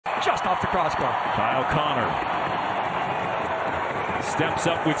just off the crossbar. Kyle Connor steps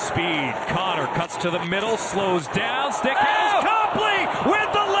up with speed. Connor cuts to the middle, slows down, stick handles. Copley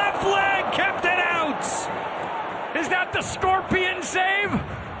with the left leg, kept it out. Is that the scorpion save?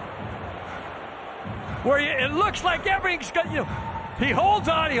 Where it looks like everything's got, he holds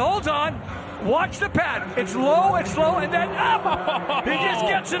on. Watch the pad. It's low, and then up. He just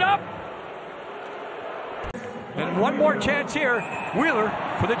gets it up. And one more chance here. Wheeler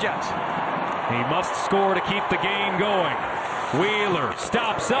for the Jets. He must score to keep the game going. Wheeler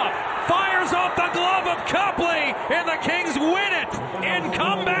stops up, fires off the glove of Copley, and the Kings win it in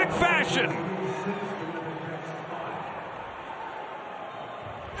comeback fashion.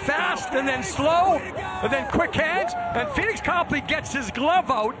 Fast and then slow and then quick hands, and Pheonix Copley gets his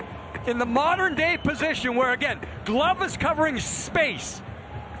glove out in the modern day position where, again, glove is covering space,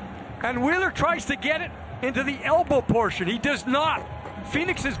 and Wheeler tries to get it into the elbow portion. He does not.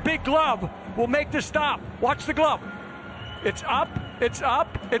 Pheonix's big glove will make the stop. Watch the glove. It's up,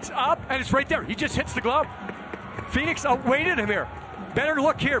 and it's right there. He just hits the glove. Pheonix outweighted him here. Better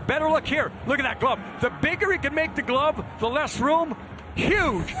look here. Look at that glove. The bigger he can make the glove, the less room.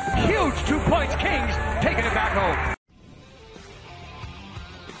 Huge 2 points. Kings taking it back home.